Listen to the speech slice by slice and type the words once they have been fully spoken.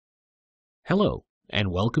Hello,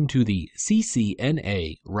 and welcome to the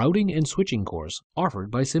CCNA Routing and Switching course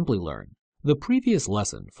offered by Simplilearn. The previous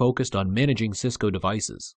lesson focused on managing Cisco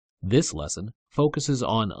devices. This lesson focuses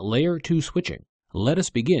on Layer 2 switching. Let us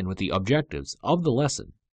begin with the objectives of the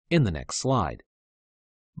lesson in the next slide.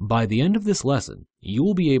 By the end of this lesson, you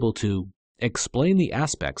will be able to explain the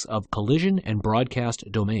aspects of collision and broadcast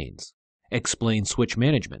domains, explain switch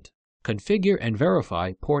management, configure and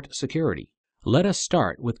verify port security. Let us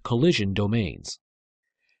start with collision domains.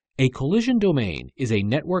 A collision domain is a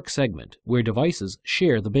network segment where devices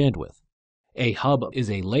share the bandwidth. A hub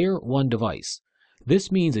is a Layer 1 device.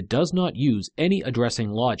 This means it does not use any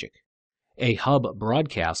addressing logic. A hub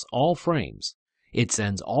broadcasts all frames. It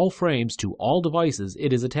sends all frames to all devices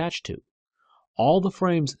it is attached to. All the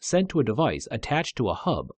frames sent to a device attached to a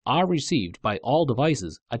hub are received by all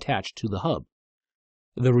devices attached to the hub.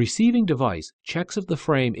 The receiving device checks if the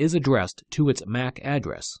frame is addressed to its MAC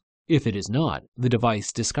address. If it is not, the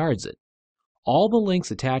device discards it. All the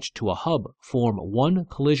links attached to a hub form one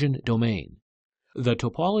collision domain. The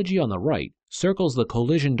topology on the right circles the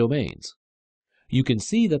collision domains. You can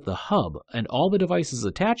see that the hub and all the devices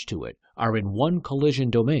attached to it are in one collision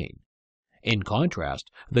domain. In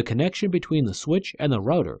contrast, the connection between the switch and the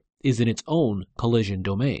router is in its own collision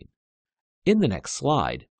domain. In the next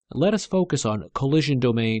slide, let us focus on collision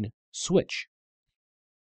domain switch.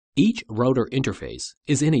 Each router interface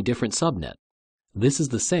is in a different subnet. This is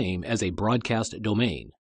the same as a broadcast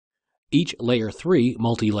domain. Each Layer 3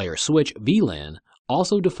 multi-layer switch VLAN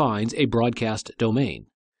also defines a broadcast domain.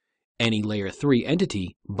 Any Layer 3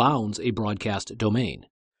 entity bounds a broadcast domain.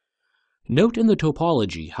 Note in the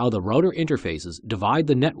topology how the router interfaces divide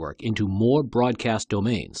the network into more broadcast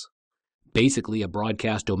domains. Basically, a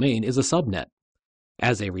broadcast domain is a subnet.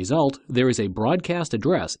 As a result, there is a broadcast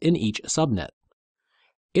address in each subnet.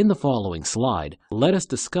 In the following slide, let us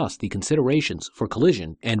discuss the considerations for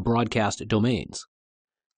collision and broadcast domains.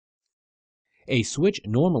 A switch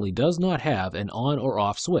normally does not have an on or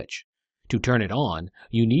off switch. To turn it on,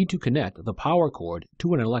 you need to connect the power cord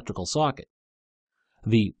to an electrical socket.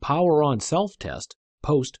 The power on self-test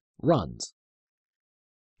post runs.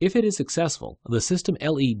 If it is successful, the system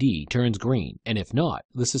LED turns green, and if not,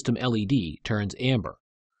 the system LED turns amber.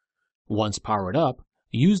 Once powered up,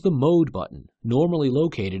 use the Mode button, normally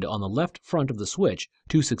located on the left front of the switch,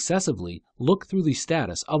 to successively look through the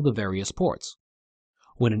status of the various ports.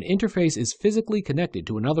 When an interface is physically connected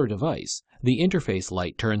to another device, the interface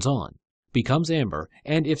light turns on, becomes amber,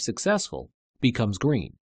 and if successful, becomes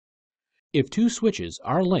green. If two switches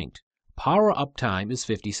are linked, power-up time is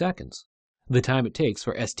 50 seconds. The time it takes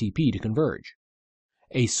for STP to converge.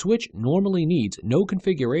 A switch normally needs no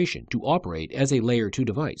configuration to operate as a Layer 2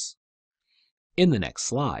 device. In the next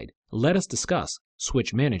slide, let us discuss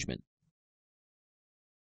switch management.